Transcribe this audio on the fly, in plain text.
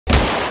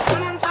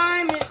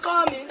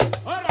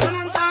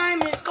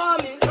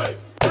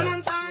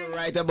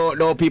Right about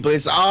now, people,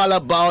 it's all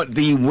about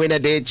the Win A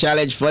Date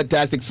Challenge,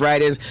 Fantastic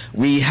Fridays.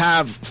 We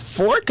have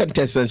 4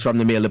 contestants from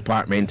the male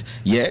department.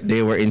 Yeah,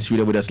 they were in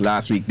studio with us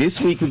last week. This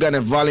week, we're going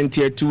to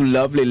volunteer 2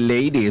 lovely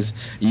ladies.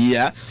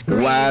 Yeah,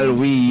 while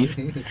we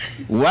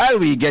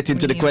get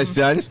into the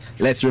questions,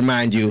 let's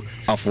remind you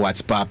of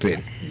what's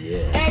popping.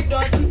 Hey,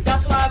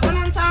 that's why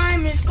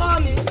Valentine is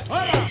coming.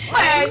 Valentine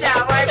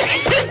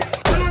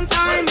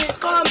is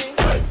coming.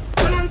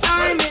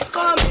 Valentine is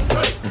coming.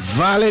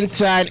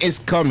 Valentine is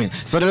coming.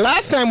 So the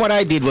last time what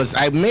I did was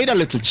I made a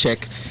little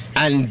check,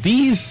 and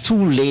these 2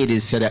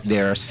 ladies said that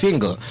they're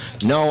single.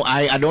 No,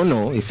 I don't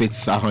know if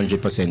it's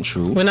 100%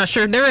 true. We're not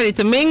sure if they're ready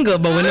to mingle,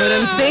 but we know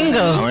them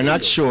single. We're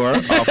not sure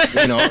of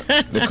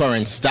the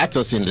current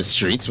status in the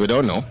streets. We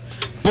don't know.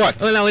 But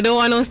well, no, we don't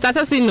want no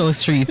status in no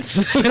streets.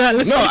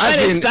 No,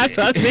 as in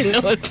status in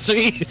no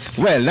streets.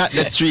 Well, not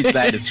the streets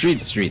like the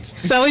streets.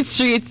 So which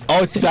streets?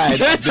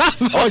 Outside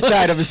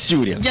of the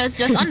studio.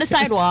 Just on the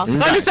sidewalk.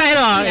 Right. On the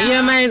sidewalk. Yeah.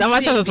 You mind? I'm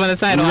on the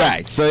sidewalk.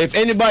 Right. So if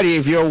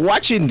you're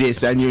watching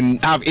this and you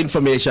have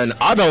information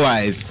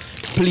otherwise,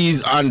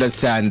 please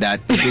understand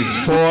that it is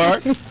for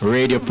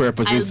radio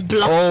purposes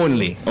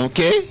only.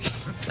 Okay?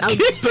 I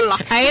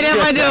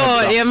never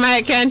do. You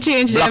might can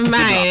change their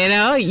mind, you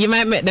know. You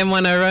might make them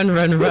wanna run.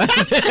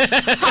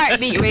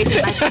 Heartbeat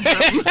racing like a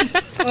drum.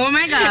 Oh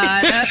my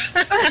God.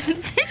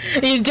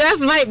 You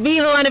just might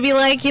wanna be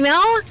like,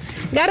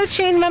 gotta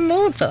change my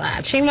mood for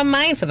that. Change my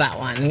mind for that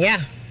one.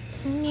 Yeah.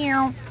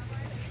 No.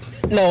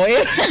 No.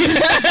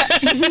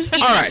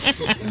 All right.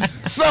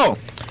 So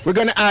we're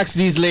gonna ask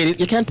these ladies.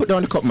 You can't put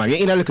down the cup, man. You're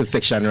in a little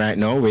section right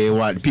now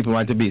where people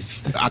want to be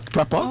act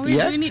proper. Oh,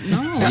 yeah.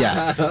 No.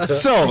 Yeah.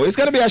 So it's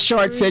gonna be a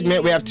short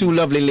segment. We have 2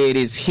 lovely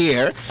ladies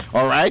here.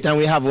 All right, and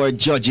we have our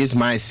judges,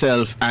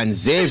 myself and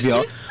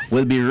Xavier.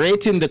 Will be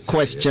rating the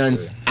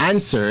questions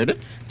answered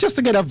just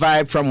to get a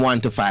vibe from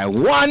 1 to 5.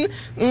 1.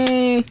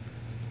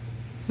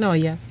 No.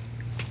 Yeah.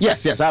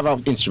 Yes. I have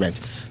an instrument.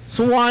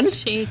 So 1.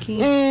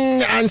 Shaking.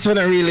 Answer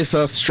not really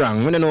so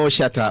strong. We don't know what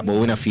she talk, but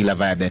we don't feel a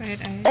vibe there.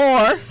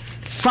 Or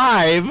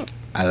 5,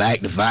 I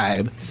like the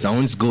vibe,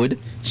 sounds good,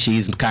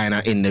 she's kind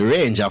of in the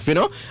range of, and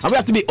we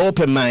have to be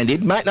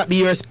open-minded. Might not be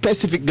your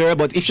specific girl,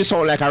 but if she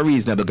sounds like a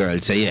reasonable girl,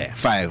 say yeah,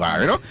 5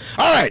 are,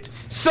 Alright,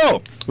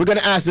 so we're going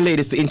to ask the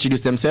ladies to introduce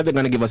themselves. They're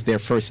going to give us their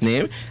first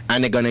name,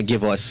 and they're going to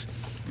give us,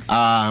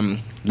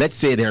 let's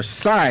say their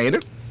sign.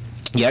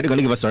 Yeah, they're going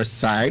to give us our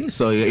sign.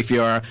 So if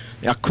you're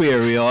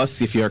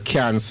Aquarius, if you're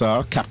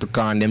Cancer,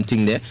 Capricorn, them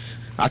thing there.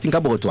 I think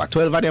about what,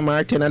 12 of them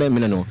or 10 of them, I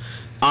don't know.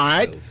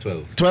 Alright,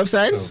 12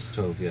 signs?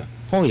 12, yeah.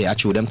 Oh yeah,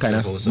 true, them kind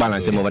of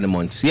balance them over the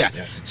months. Yeah.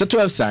 So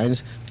 12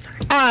 signs.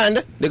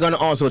 And they're going to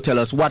also tell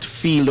us what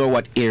field or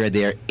what area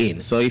they're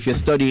in. So if you're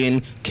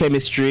studying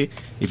chemistry,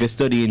 if you're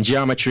studying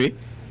geometry,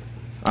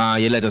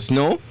 you let us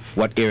know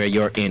what area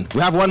you're in.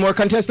 We have one more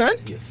contestant?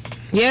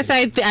 Yes,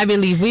 I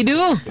believe we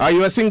do. Are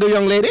you a single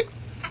young lady?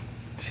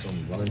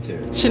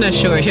 Volunteer. She's not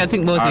sure. She'll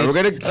think about it. We're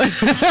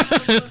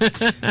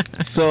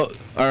gonna So,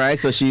 alright,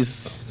 so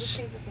she's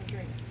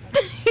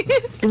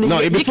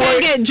no, you before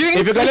can't get drinks.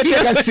 if you're gonna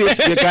take a sip,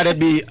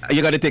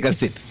 you gotta take a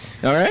sip.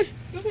 Alright?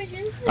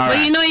 But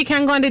you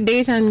can go on the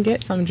date and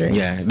get some drinks.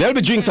 Yeah, there'll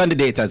be drinks on the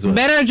date as well.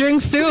 Better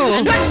drinks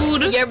too.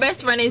 Your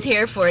best friend is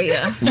here for you.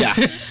 Yeah.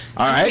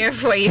 Alright. Here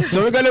for you.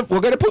 So we're gonna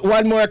put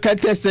one more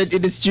contestant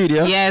in the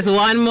studio. Yes,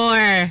 one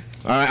more.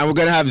 Alright, and we're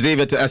gonna have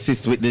Xavier to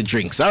assist with the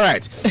drinks.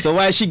 Alright. So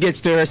while she gets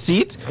to her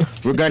seat,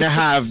 we're gonna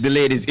have the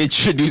ladies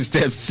introduce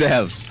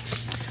themselves.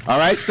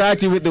 Alright,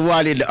 starting with the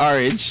one in the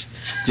orange.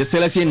 Just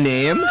tell us your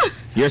name,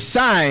 your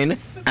sign,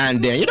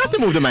 and then you don't have to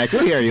move the mic.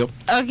 We'll hear you.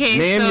 Okay.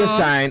 Name, your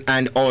sign,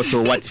 and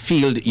also what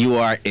field you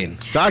are in.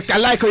 So I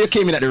like how you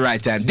came in at the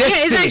right time. Yeah,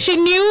 it's like she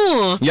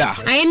knew. Yeah.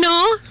 I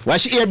know. When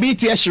she hear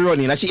BTS, she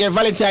run in. When she hear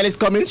Valentine is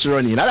coming, she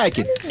run in. I like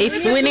it.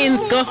 If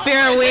winnings go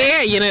fair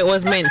way, it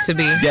was meant to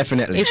be.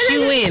 Definitely. If she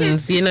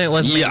wins, it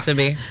was meant to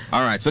be.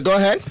 All right, so go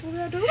ahead.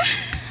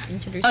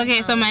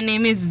 Okay, so my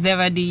name is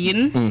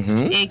Devadeen,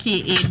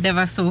 aka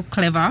Deva So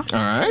Clever. All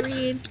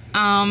right.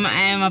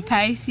 I am a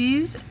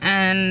Pisces,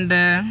 and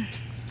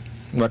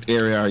what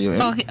area are you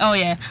in?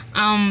 okay,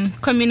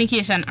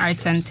 communication,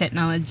 arts, and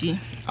technology.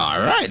 All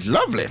right,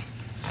 lovely.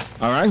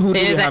 All right, who do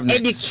we have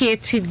next?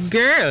 Educated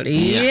girl.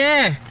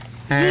 Yeah.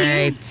 All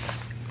right.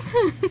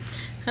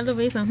 Hello,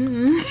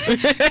 Mason.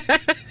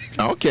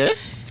 Okay.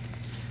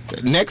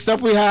 Next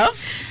up we have.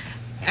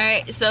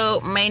 Alright,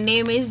 so my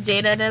name is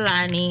Jada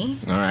Delani.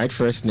 All right,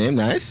 first name,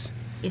 nice.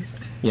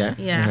 Yeah.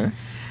 Yeah.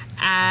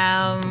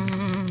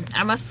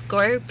 I'm a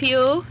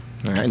Scorpio.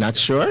 All right, not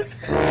sure.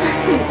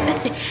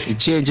 It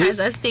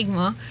changes. As a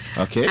stigma.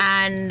 Okay.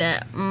 And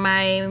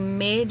my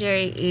major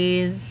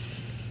is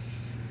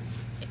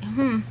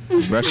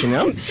Brushing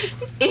out.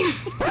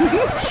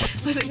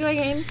 What's it going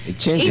again? It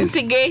changes.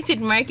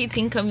 Integrated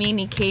marketing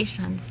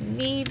communications,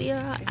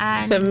 media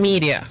and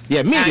media.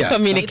 Yeah, media. And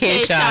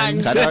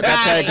communications. That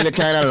title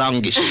kind of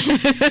longish.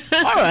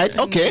 All right,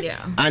 okay.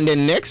 Media. And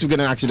then next, we're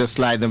gonna ask you to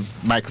slide the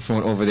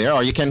microphone over there,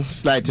 or you can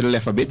slide to the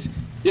left a bit.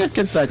 Yeah, you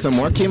can slide some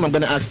more. Kim, I'm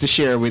gonna ask to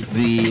share with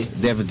the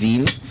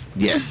Devadeen.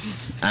 Yes.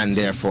 And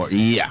therefore,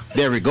 yeah,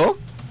 there we go.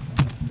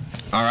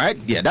 All right,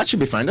 yeah, that should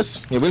be fine.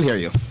 We'll hear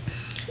you.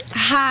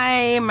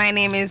 Hi, my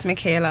name is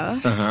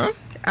Mikaela.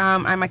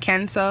 I'm a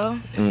Cancer,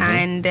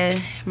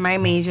 and my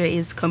major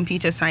is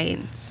computer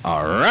science.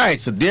 All right,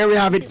 so there we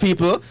have it,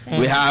 people.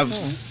 We have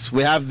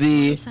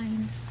the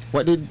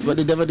what did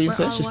Devadeen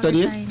say? She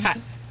studied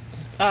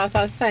I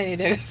thought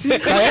signing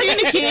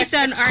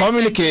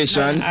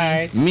communication,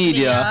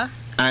 media,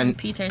 and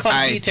Computer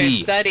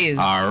IT. studies.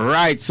 All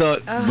right, so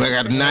we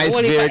got nice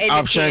varied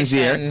options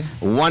here.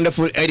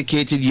 Wonderful,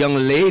 educated young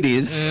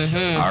ladies.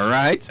 All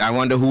right, I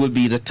wonder who will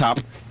be the top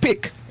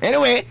pick.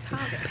 Anyway,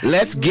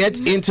 let's get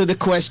into the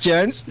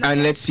questions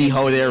and let's see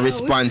how their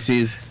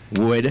responses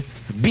would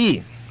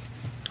be.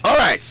 All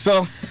right,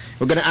 so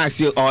we're gonna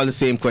ask you all the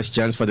same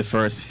questions for the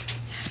first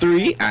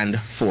 3 and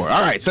 4.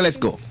 All right, so let's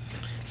go.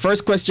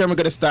 First question, we're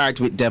gonna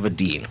start with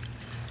Devadeen.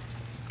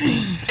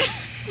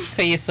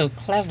 So you're so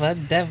clever,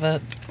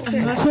 Deva.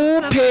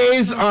 Who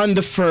pays on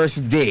the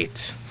first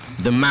date?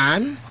 The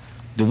man,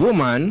 the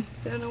woman,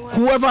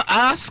 whoever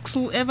asks,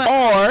 or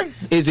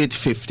is it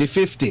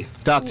 50-50?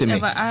 Talk to me.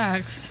 Whoever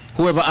asks.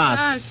 Whoever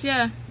asks.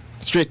 Yeah.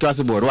 Straight across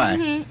the board.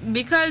 Why?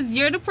 Because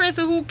you're the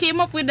person who came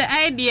up with the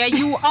idea.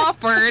 You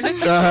offered.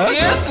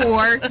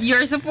 Therefore,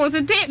 you're supposed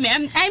to take me.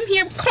 I'm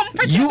here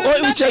comfortable.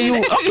 Which are you?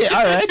 Okay,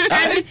 all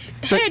right.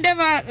 So, hey,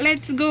 Deva,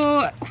 let's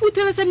go. Who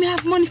tell us that we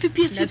have money for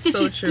pay 50-50? That's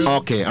so true.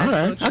 Okay, all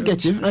right. So I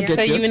get you. I get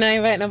So you. you not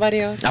invite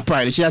nobody else?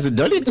 Apparently, she hasn't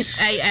done it.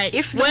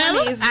 If the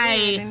money is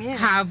there, then yeah.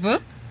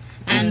 have.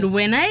 And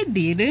when I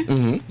did,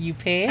 You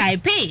pay? I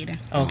paid.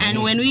 Okay.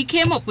 And when we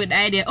came up with the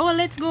idea,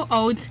 let's go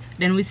out,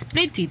 then we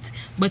split it.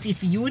 But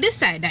if you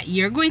decide that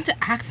you're going to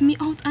ask me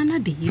out on a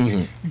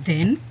date,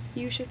 then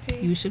You should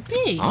pay. you should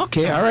pay.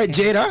 Okay, all right,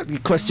 Jada. The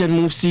question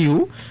moves to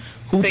you.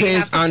 Who So you pays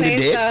have to on the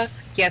place date?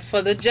 yes,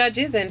 for the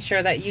judges,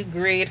 ensure that you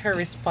grade her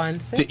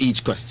responses To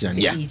each question,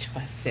 to yeah. each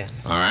question.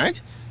 All right.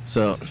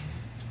 So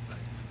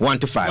 1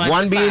 to 5. 1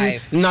 1 to being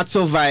 5. not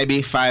so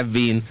vibey, 5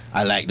 being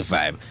I like the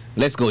vibe.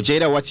 Let's go,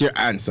 Jada. What's your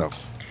answer?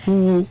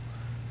 Who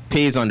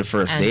pays on the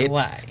first And date?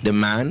 why? The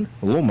man,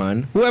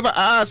 woman, whoever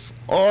asks,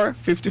 or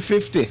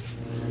 50-50?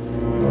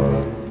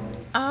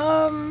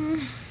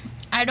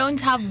 I don't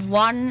have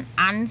one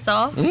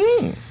answer,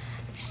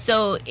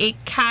 so it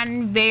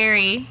can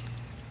vary,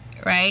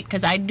 right?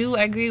 Because I do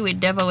agree with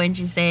Deva when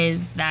she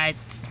says that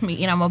me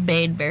in my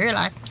bed, very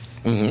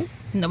relaxed.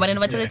 Nobody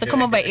tell to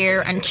come over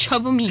here and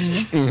trouble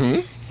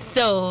me.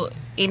 So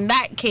in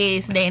that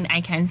case, then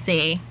I can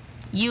say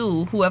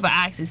whoever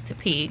asks to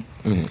pay.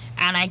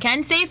 And I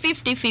can say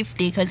 50-50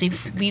 because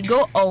if we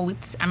go out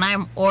and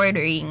I'm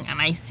ordering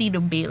and I see the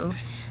bill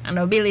and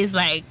the bill is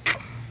like,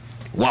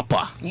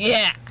 Whopper.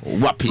 yeah,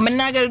 Whop I'm it.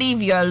 not gonna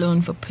leave you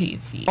alone for pay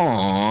fee.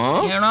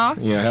 Aww. You know?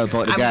 Yeah, help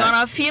out the I'm guy.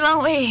 gonna feel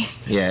away.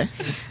 Yeah.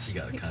 She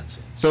got a conscience.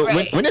 So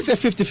Right. when they say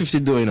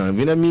 50-50 doing on,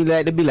 we don't mean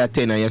like the bill at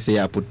 10 and you say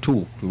I put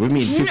 2. We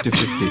mean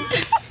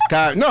 50-50.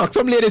 No,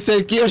 some lady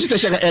said she said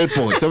she got help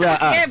out. So we are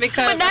asked. Yeah,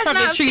 because But that's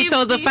probably not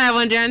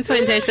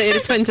 3,520. So you're the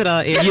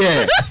 $20 here.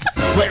 Yeah.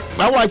 But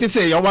I want to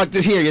say, I want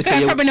to hear you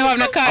say, I probably know I'm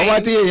not I kind.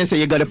 want to hear you say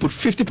you gotta put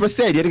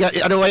 50%.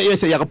 I don't want you to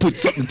say you gotta put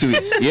something to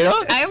it. You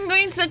know? I'm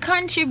going to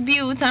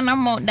contribute an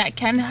amount that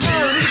can help.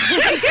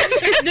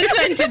 The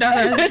 $20.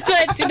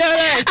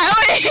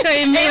 $20. So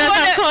you made us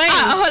a coin.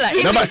 Hold on.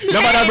 Nobody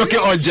broke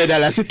your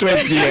 $100. It's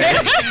 20.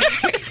 Yeah.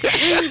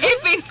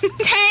 If it's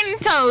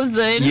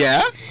 10,000,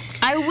 Yeah.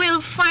 I will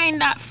find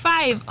that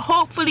 5.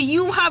 Hopefully,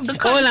 you have the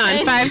Hold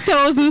on,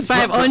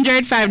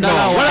 $5,500, $5. No,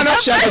 well, no,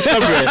 she get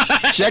somewhere.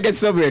 She get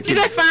somewhere. You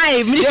got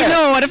 5. We need to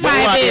know what the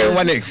 5 is.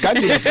 One next.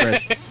 Continue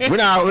first. We're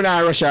not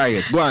rush her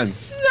yet. Go on. No.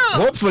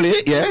 Hopefully,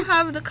 yeah. You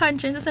have the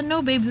conscience. I said,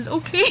 no, babes, it's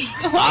okay.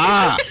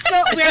 Ah.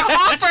 So we're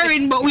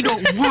offering, but we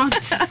don't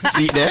want.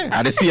 See there?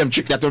 I the same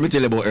trick that I told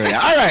you about earlier.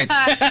 All right.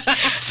 But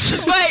So.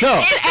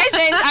 in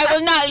essence, I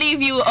will not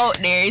leave you out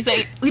there. So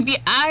if you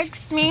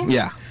ask me,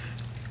 Yeah.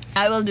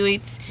 I will do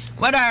it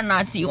whether or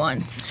not you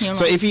want. You know?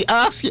 So if he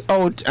asks you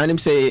out and him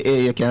say,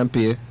 hey, you can't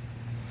pay.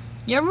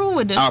 You're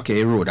rude.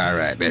 Okay, rude. All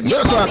right, then.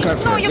 No, so I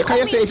confirm. You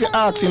can say if you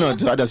ask,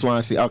 so I just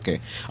want to see. Okay.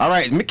 All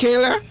right,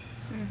 Mikaela.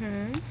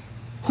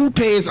 Who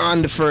pays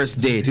on the first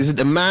date? Is it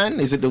the man?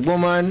 Is it the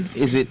woman?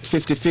 Is it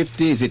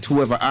 50-50? Is it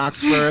whoever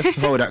asks first?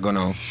 How that go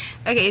now?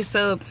 Okay,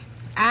 so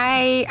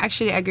I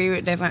actually agree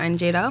with Deva and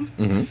Jada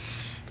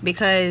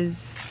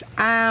because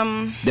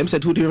Them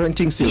said two different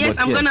things. Still, yes,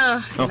 but I'm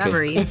gonna Okay.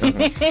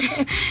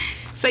 elaborate.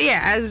 So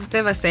yeah, as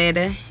Deva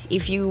said,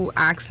 if you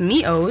ask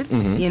me out,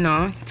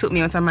 took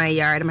me out of my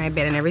yard, my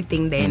bed and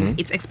everything, then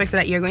it's expected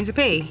that you're going to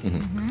pay.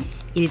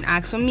 You didn't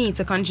ask for me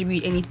to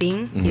contribute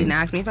anything. You didn't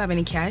ask me if I have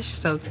any cash.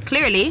 So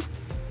clearly,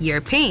 you're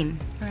paying.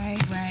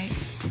 Right.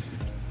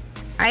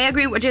 I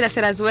agree with what Jada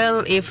said as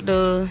well. If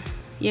the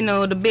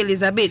bill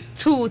is a bit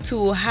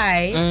too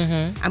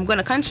high, I'm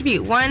gonna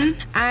contribute. One,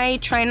 I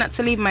try not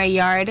to leave my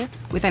yard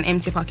with an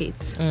empty pocket.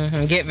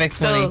 Get vexed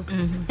So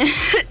money.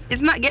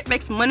 it's not get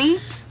vexed money,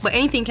 but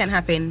anything can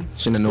happen.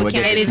 Shouldn't know what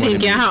can- get Anything money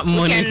can happen We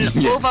money.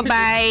 can Yeah.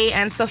 overbuy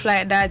and stuff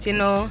like that,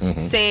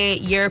 Say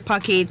your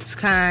pockets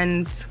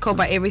can't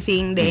cover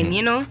everything, then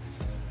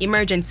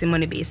emergency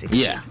money, basically.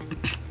 Yeah.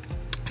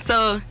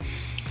 So,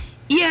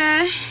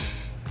 yeah,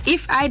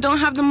 if I don't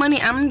have the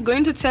money, I'm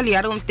going to tell you,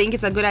 I don't think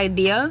it's a good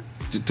idea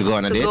To go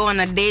on a to date? go on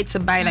a date to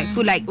buy like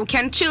food. Like, we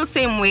can chill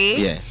same way.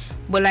 Yeah.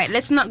 But like,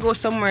 let's not go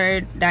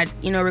somewhere that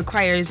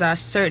requires a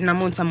certain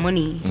amount of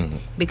money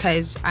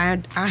because I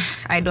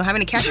don't have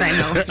any cash right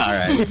now. All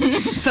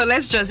right. So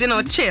let's just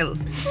chill.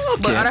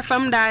 But other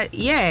from that,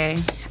 yeah,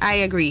 I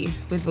agree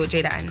with both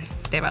Jada and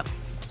Deva.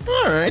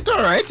 All right.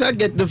 I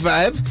get the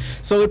vibe.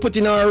 So we're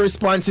putting our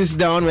responses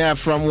down. We have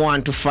from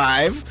 1 to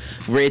 5,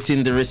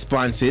 rating the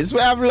responses. We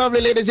have lovely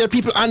ladies here,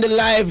 people on the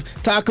live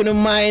talking to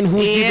mine.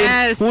 Who's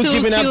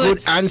giving a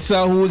good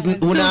answer? Who's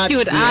not?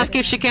 Cute. Ask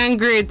if she can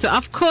grade. So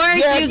of course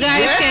you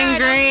guys can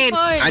grade.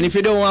 And if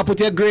you don't want to put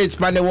your grades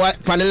on the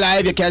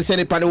live, you can send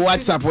it on the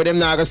WhatsApp where them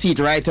now gonna see it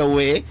right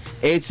away.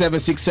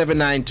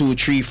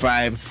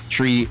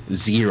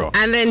 876-792-3530.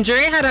 And then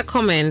Dre had a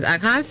comment. I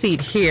can't see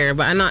it here,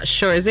 but I'm not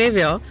sure.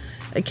 Xavier,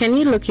 can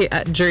you look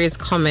at Dre's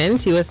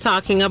comment? He was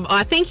talking about,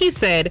 I think he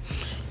said,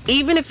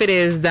 even if it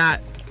is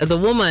that the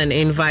woman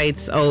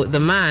invites out the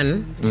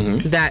man,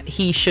 that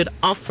he should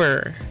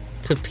offer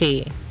to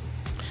pay.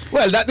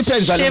 Well, that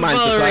depends on the man.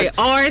 Chivalry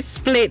or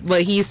split,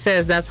 but he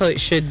says that's how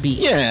it should be.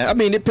 Yeah, I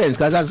mean, it depends.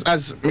 Because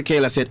as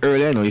Mikaela said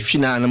earlier, if she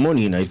not have the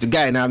money, if the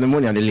guy not have the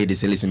money and the lady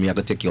say, listen, me, I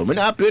got to take you out. I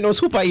not play no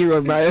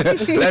superhero, man.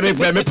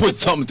 let me put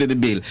something to the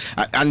bill.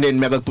 And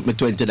then I got to put me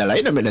 $20.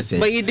 You know, make sense.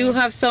 But you do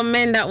have some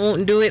men that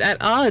won't do it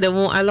at all. They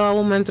won't allow a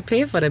woman to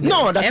pay for the bill.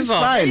 No, that is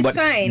fine. But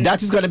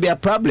that is going to be a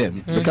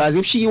problem. Because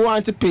if she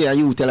want to pay and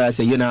you tell her,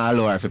 say, you not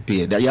allow her to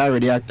pay, that you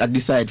already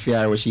decide for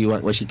her what she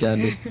can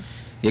do.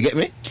 You get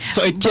me?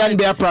 So it can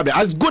be a problem.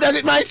 As good as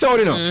it might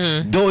sound,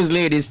 those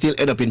ladies still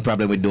end up in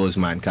problem with those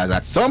man. Because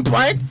at some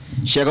point,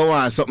 she gonna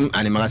want something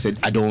and the man said,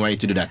 I don't want you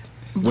to do that.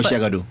 What she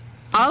gonna do?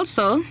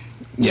 Also,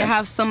 you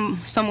have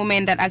some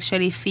women that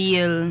actually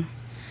feel,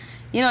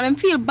 them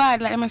feel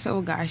bad. Like, them say,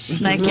 oh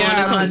gosh. Like, you're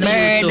a murder.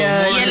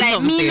 Yeah,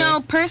 like me now,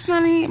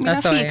 personally,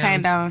 I feel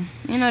kind of,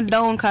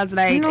 down because,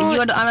 like,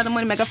 you're the honor the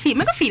money, make a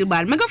feel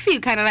bad. Make a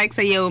feel kind of like,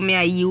 say, yo, may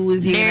I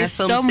use you? There's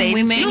some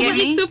women. No, but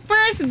it's the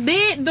first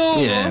date, though.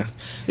 Yeah.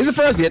 It's the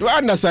first date. We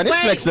understand. It's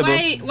flexible.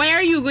 Why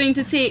are you going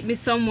to take me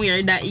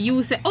somewhere that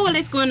you say, oh,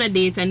 let's go on a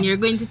date, and you're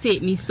going to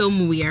take me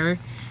somewhere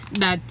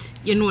that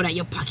you know that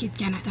your pocket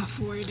cannot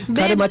afford? Just come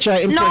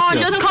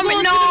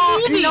in.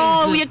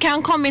 No, you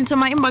can come into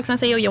my inbox and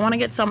say, yo, you want to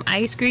get some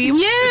ice cream?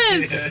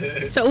 Yes.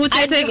 So who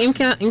I think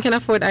him can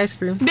afford ice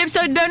cream? Babe, so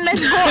then let's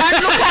go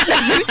and look at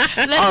them.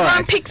 Let's go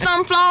and pick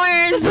some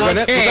flowers. We're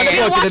gonna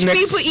go watch to the next.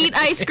 people eat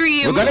ice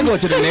cream. We're gonna go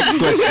to the next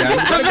question.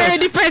 A very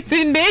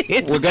depressing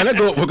date. We're gonna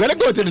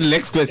go to the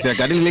next question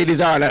because these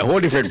ladies are on a whole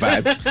different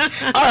vibe.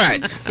 All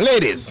right,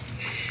 ladies.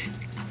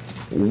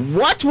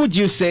 What would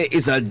you say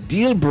is a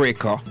deal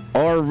breaker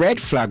or red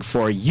flag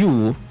for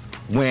you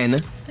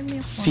when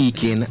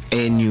seeking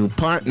a new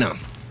partner?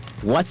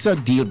 What's a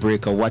deal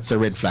breaker? What's a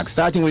red flag?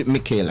 Starting with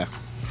Mikaela.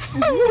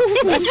 Can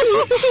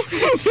you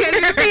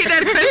repeat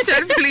that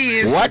question,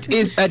 please? What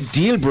is a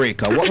deal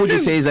breaker? What would you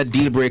say is a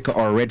deal breaker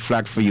or red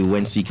flag for you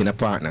when seeking a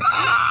partner?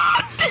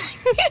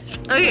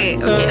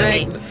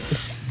 Okay.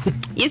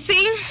 You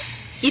see,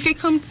 if you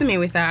come to me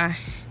with a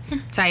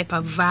type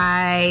of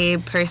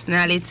vibe,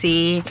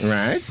 personality,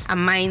 right, a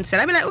mindset,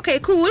 I'll be like, okay,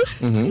 cool.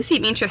 You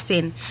seem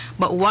interesting.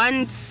 But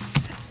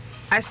once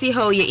I see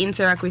how you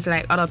interact with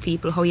like other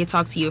people, how you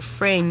talk to your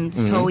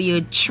friends, how you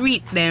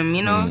treat them,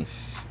 not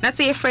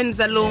say your friends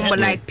alone, but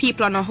like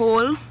people on a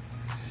whole,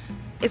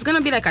 it's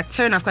gonna be like a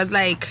turn off. Cause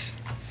like,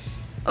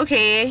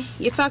 okay,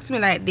 you talk to me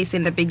like this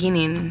in the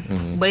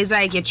beginning, but it's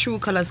like your true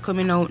colors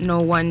coming out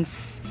now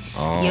once.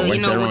 We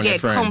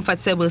get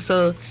comfortable.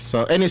 So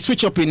any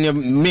switch up in your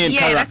main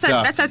character,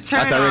 that's a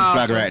turn that's a red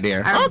flag right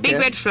there. A big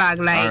red flag.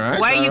 Like,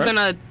 why are you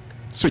gonna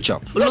switch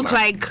up? Look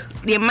like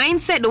your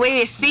mindset, the way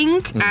you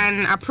think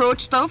and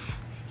approach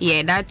stuff.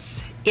 Yeah,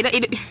 that's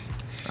it.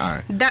 All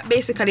right. That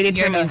basically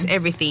determines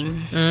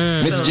everything.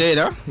 Miss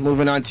Jada,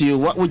 moving on to you.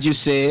 What would you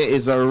say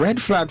is a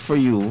red flag for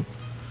you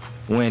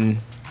when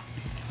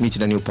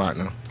meeting a new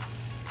partner?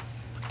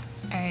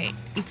 Alright,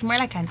 it's more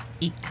like an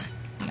ick.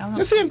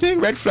 The same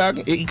thing, red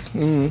flag, ick.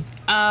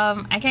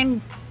 I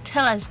can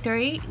tell a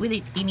story with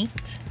it in it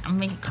and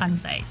make it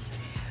concise.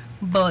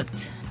 But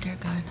dear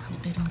God, I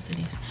hope they don't see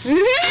this.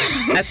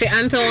 I see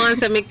Antoine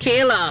said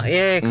Mikaela.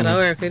 Yeah, could I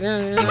work with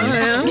her?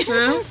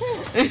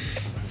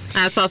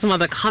 I saw some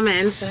other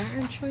comments. I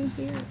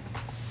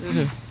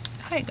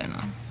don't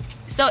know.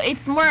 So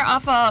it's more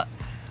of a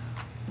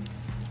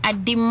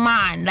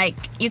demand. Like,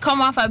 you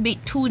come off a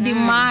bit too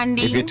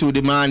demanding. If you're too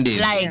demanding,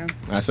 like,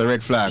 that's a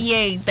red flag. Yeah,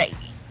 it's like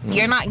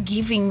you're not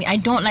giving me. I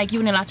don't like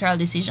unilateral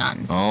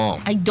decisions.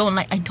 Oh. I don't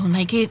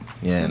like it.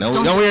 Yeah, no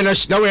wearing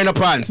no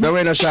pants, no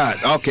wearing no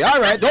shirt. Okay, all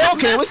right.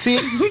 Okay, we'll see.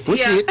 We'll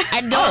see. I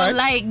don't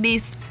like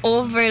this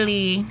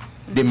overly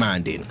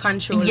demanding.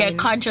 Controlling. Yeah,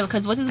 control.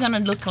 Because what is gonna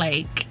look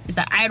like is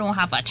that I don't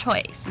have a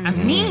choice.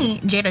 And me,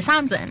 Jada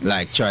Sampson,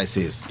 Like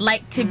choices.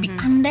 like to be,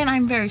 and then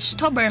I'm very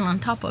stubborn on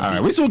top of All it.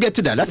 right, we still get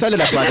to that. That's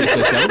another part of the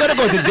question. We're gonna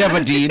go to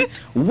Devadeen.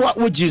 What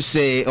would you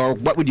say, or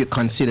what would you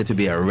consider to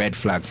be a red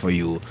flag for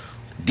you,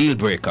 deal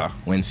breaker,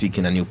 when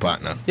seeking a new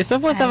partner? You're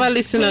supposed to have a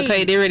listener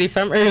because you're ready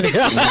from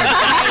earlier.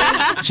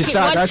 She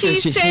started What saying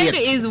she she said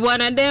hates is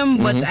one of them,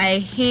 but I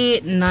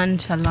hate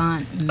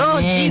nonchalant. Oh,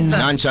 men. Jesus.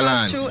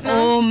 nonchalant.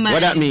 Oh my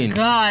What that mean?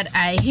 God,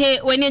 I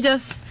hate when you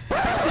just.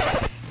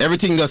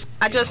 Everything just.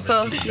 I just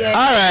so yeah. All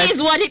right. It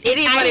is what it is.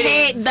 is I what it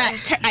hate is.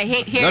 that. I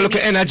hate hearing Now look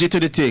at it. energy to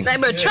the thing. Like,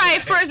 but try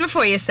it first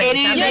before you say It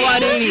is That's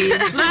what it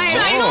is.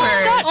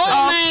 Try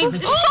Oh my.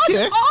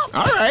 Okay.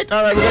 All right.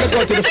 We're gonna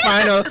go to the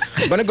final.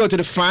 We're gonna go to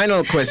the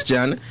final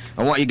question.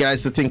 I want you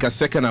guys to think a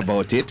second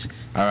about it.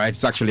 All right.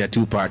 It's actually a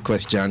two-part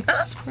question.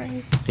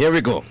 Here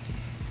we go.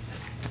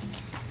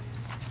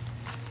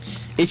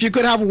 If you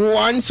could have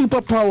one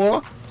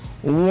superpower,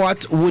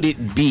 what would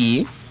it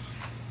be,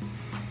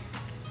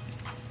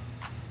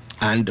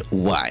 and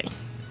why?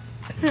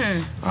 All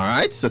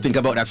right. So think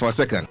about that for a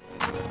second.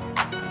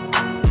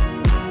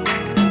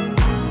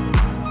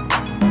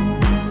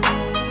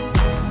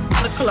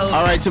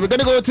 All right, so we're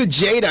gonna go to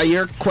Jada.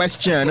 Your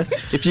question: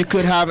 if you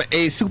could have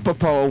a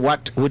superpower,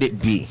 what would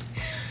it be?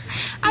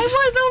 I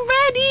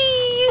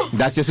wasn't ready.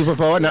 That's your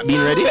superpower, not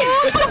being ready.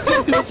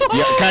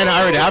 You kind of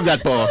already have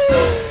that power.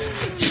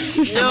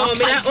 No,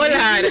 me not hold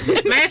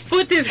on. My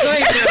foot is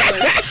going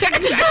down.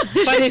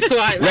 For this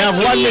one. We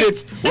have 1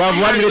 minute. We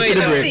have 1 minute to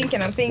the break.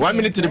 I'm thinking. 1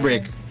 minute to the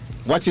break.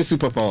 What's your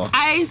superpower?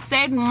 I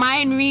said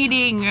mind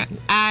reading,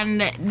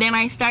 and then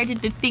I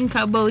started to think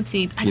about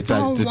it. I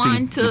don't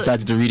want You to.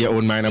 started to read your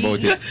own mind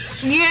about it.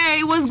 Yeah,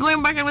 it was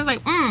going back. I was like,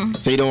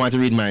 So you don't want to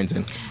read minds,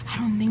 then? I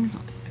don't think so.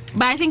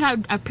 But I think I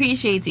would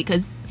appreciate it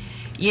because,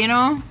 you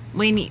know,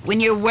 when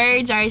your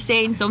words are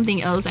saying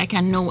something else, I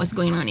can know what's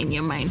going on in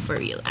your mind for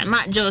real, and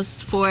not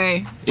just for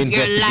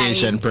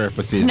Investigation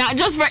purposes. Not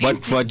just for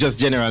but for just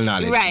general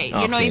knowledge. right.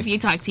 You know, Okay. if you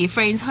talk to your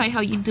friends, hi, how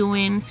you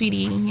doing, sweetie?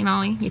 You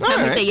know, you tell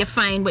me Alright. say you're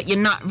fine, but you're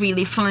not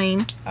really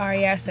fine. Oh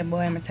yes, boy,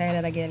 I'm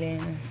tired of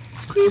getting.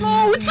 Scream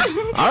out.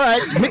 All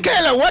right,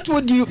 Mikaela, what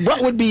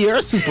would be your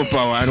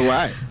superpower and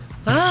why?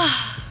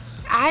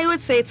 I would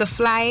say to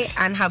fly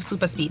and have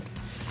super speed.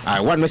 All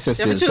right, one message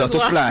still. So to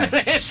fly.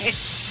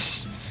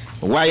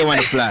 Why you want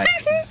to fly?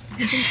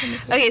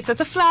 Okay, so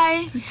to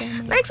fly,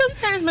 like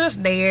sometimes I'm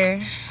just there.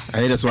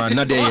 I just want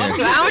not there yet.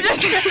 I'm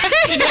just.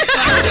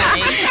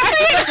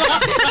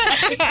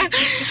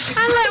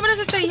 I like when I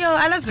just say, yo,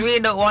 I just really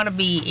don't want to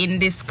be in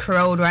this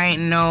crowd right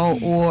now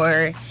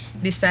or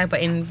this type of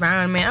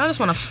environment. I just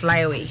want to fly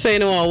away. So you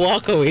don't want to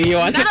walk away. You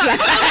want to fly.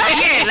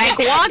 Yeah, like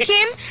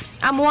walking.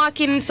 I'm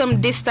walking some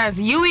distance.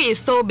 UE is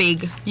so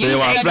big. So you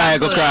want to fly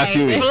go across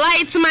you?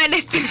 Fly to my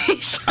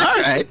destination.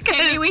 All right. Can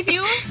I be with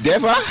you?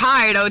 Deva, It's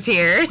hard out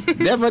here.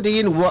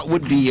 Devadeen, what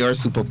would be your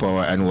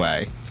superpower and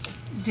why?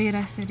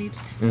 Jada said it.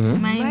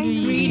 Mind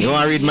reading. You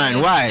want to read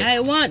mine? Why? I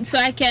want so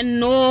I can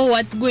know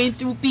what's going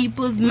through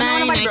people's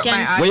mind. I I drop my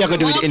can eye. What you going to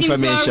do with walk the into a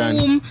information?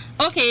 room.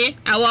 Okay,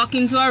 I walk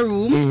into a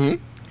room. Mm-hmm.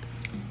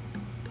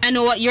 I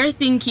know what you're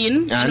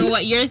thinking. I And? know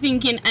what you're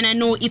thinking, and I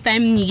know if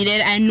I'm needed.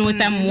 I know if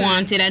I'm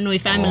wanted. I know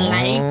if I'm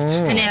liked,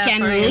 and I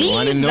can I leave.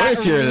 want to know that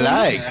if you're room.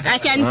 liked. I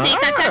can take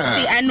a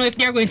taxi. I know if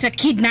they're going to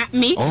kidnap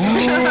me. Oh.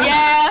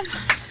 Yeah.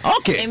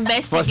 Okay. For some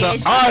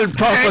Investigation. all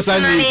purpose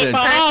and reasons.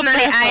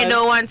 Personally, I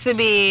don't want to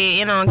be,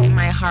 get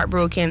my heart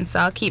broken, so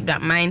I'll keep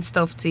that mind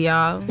stuff to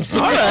y'all. All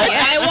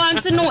right. I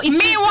want to know if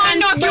Me want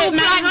no break you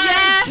my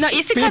heart. No,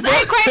 you see, because People-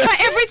 I cry for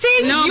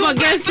everything. No, you but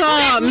guess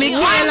what?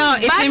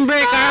 Mikaela, it's in break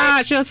her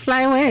heart. She just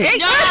fly away.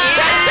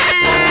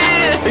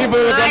 Yes. People,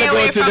 we're Fly going to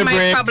away go to from the my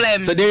break.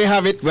 problem. So there you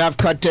have it. We have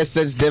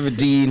contestants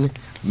Devadeen,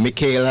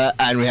 Mikaela,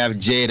 and we have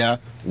Jada.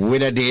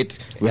 Win a date.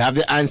 We have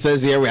the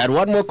answers here. We had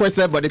one more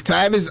question, but the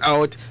time is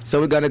out,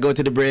 so we're gonna go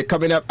to the break.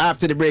 Coming up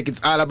after the break,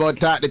 it's all about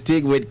Talk the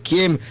Thing with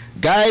Kim.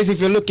 Guys, if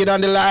you're looking on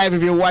the live,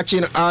 if you're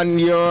watching on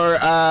your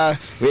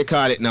we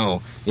call it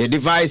now, your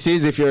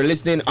devices, if you're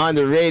listening on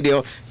the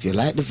radio, if you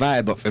like the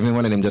vibe of every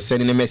one of them, just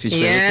send in a message.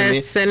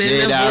 Yes, send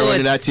in the Jada run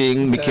vote. that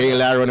thing,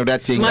 Mikaela run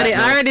that thing. But they That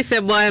now. already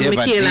said, boy, Devadeen.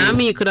 Mikaela and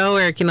me could have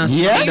worked, you know. So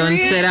Yeah, they don't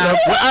say that.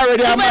 we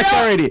already have match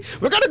already.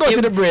 We're gonna go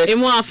to the break. He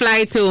want to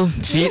fly too.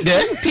 See it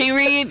there?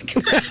 Period.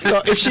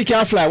 So if she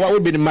can't fly, what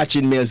would be the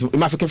matching males?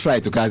 If I can fly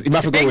too, because if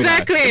I can go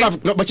Exactly. with her.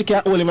 No, but you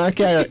can't hold him and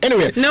carry her.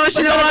 Anyway, No,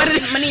 she don't want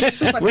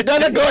it. we're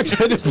gonna go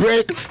to the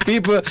break.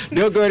 People,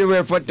 don't go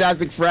anywhere.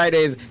 Fantastic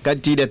Fridays.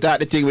 Continue to Talk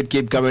the Thing with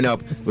Kim coming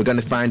up. We're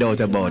gonna find out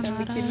about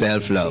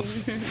self-love.